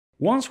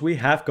Once we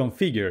have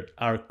configured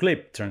our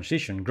clip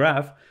transition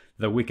graph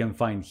that we can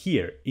find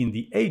here in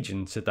the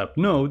agent setup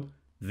node,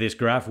 this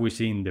graph we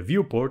see in the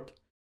viewport,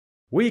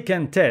 we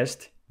can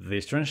test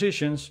these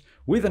transitions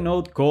with a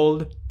node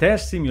called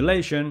Test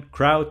Simulation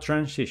Crowd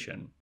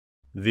Transition.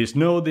 This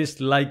node is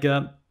like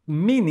a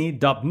mini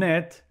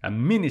 .NET, a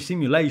mini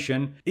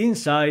simulation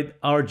inside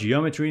our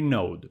geometry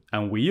node,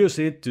 and we use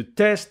it to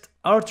test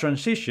our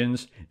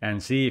transitions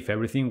and see if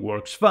everything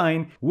works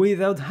fine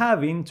without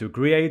having to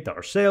create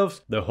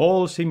ourselves the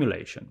whole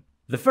simulation.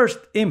 The first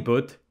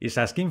input is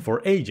asking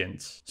for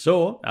agents,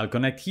 so I'll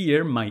connect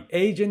here my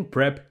agent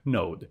prep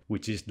node,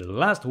 which is the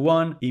last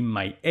one in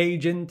my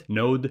agent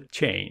node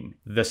chain.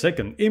 The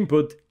second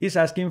input is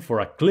asking for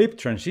a clip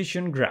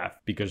transition graph,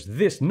 because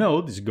this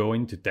node is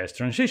going to test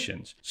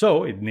transitions,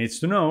 so it needs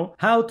to know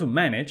how to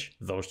manage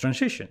those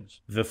transitions.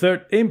 The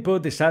third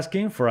input is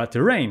asking for a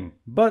terrain,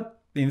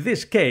 but in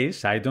this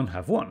case, I don't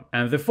have one.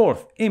 And the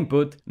fourth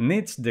input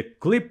needs the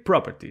clip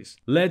properties.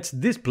 Let's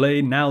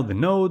display now the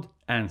node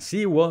and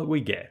see what we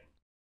get.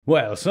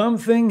 Well,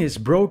 something is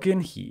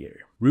broken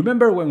here.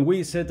 Remember when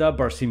we set up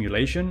our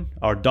simulation,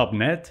 our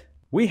 .NET?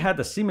 We had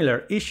a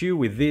similar issue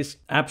with these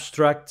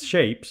abstract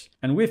shapes,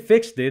 and we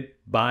fixed it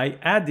by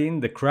adding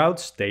the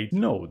crowd state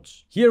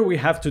nodes. Here we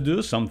have to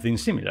do something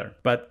similar,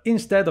 but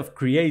instead of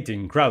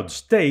creating crowd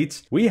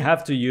states, we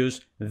have to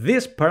use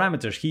these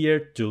parameters here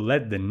to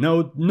let the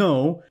node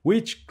know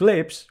which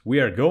clips we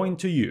are going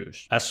to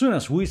use. As soon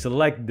as we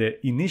select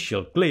the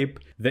initial clip,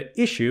 the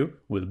issue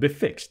will be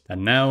fixed.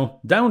 And now,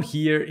 down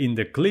here in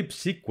the clip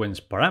sequence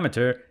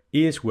parameter,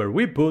 is where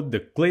we put the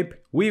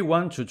clip we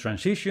want to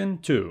transition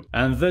to.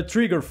 And the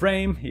trigger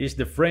frame is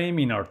the frame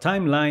in our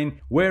timeline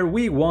where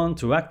we want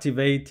to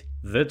activate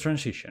the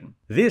transition.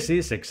 This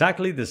is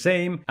exactly the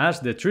same as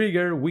the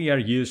trigger we are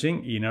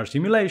using in our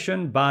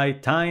simulation by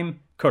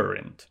time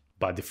current.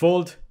 By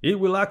default, it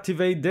will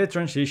activate the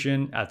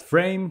transition at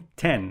frame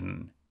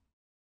 10.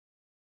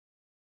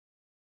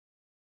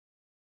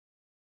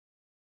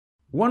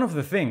 One of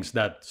the things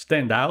that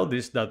stand out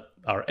is that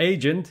our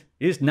agent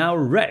is now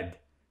red.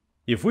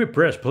 If we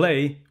press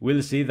play,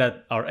 we'll see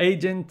that our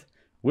agent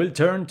will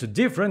turn to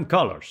different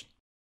colors.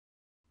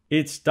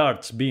 It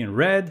starts being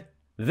red,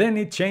 then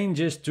it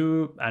changes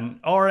to an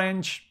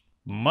orange,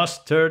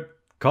 mustard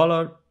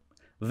color,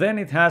 then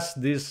it has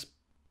this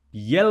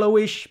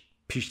yellowish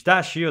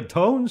pistachio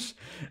tones,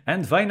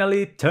 and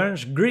finally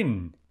turns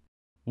green.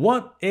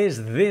 What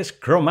is this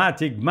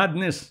chromatic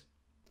madness?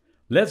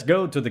 Let's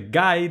go to the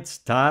Guides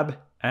tab,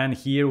 and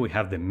here we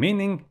have the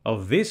meaning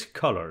of these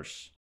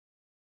colors.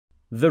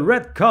 The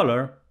red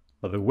color,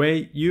 by the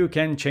way, you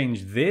can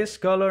change this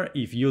color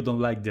if you don't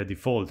like the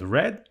default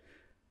red.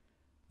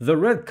 The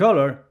red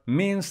color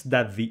means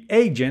that the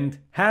agent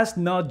has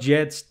not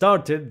yet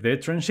started the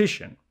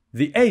transition.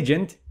 The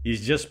agent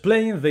is just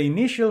playing the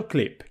initial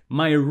clip,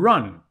 my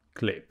run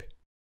clip.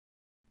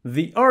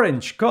 The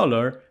orange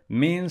color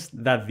means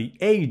that the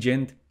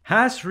agent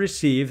has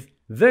received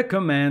the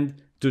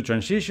command to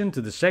transition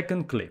to the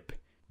second clip.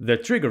 The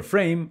trigger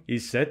frame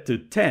is set to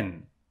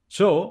 10.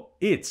 So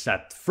it's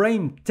at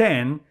frame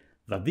 10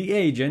 that the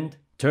agent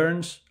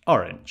turns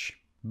orange.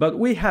 But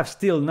we have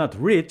still not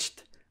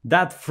reached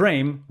that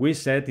frame we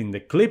set in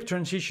the clip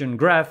transition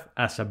graph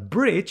as a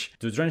bridge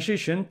to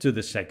transition to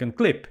the second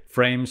clip,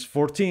 frames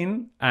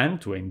 14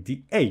 and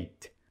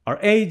 28. Our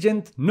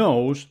agent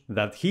knows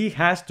that he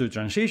has to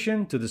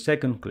transition to the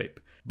second clip,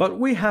 but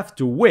we have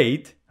to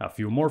wait a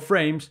few more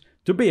frames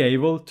to be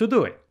able to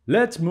do it.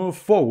 Let's move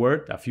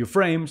forward a few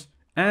frames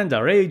and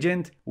our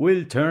agent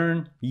will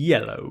turn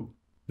yellow.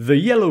 The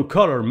yellow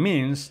color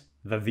means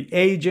that the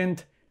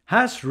agent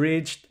has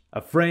reached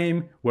a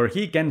frame where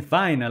he can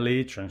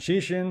finally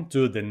transition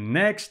to the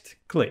next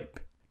clip.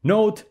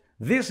 Note,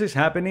 this is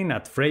happening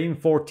at frame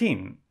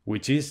 14,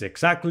 which is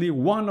exactly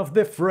one of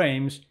the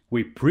frames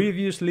we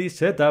previously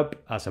set up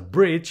as a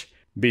bridge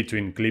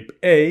between clip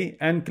A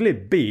and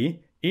clip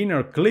B in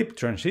our clip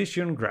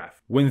transition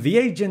graph. When the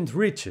agent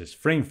reaches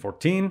frame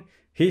 14,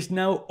 he's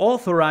now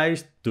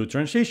authorized to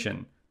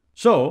transition,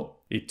 so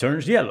it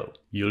turns yellow.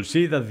 You'll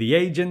see that the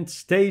agent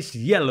stays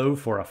yellow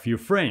for a few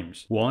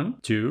frames. 1,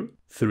 2,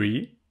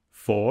 3,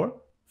 4,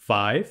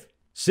 5,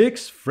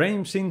 6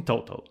 frames in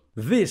total.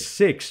 These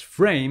 6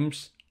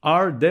 frames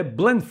are the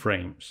blend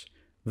frames.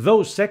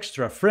 Those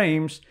extra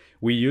frames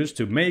we use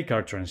to make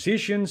our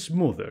transition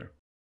smoother.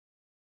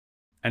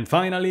 And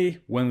finally,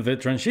 when the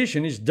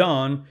transition is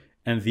done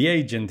and the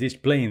agent is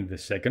playing the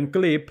second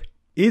clip,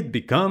 it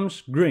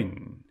becomes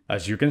green.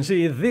 As you can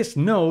see, this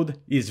node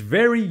is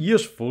very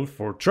useful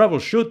for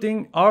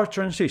troubleshooting our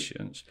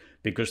transitions,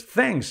 because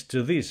thanks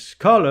to these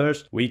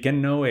colors, we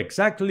can know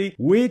exactly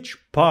which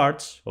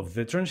parts of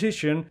the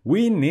transition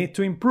we need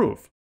to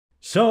improve.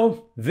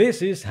 So,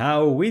 this is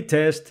how we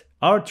test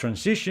our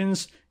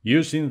transitions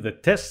using the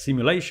Test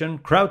Simulation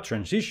Crowd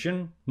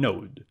Transition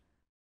node.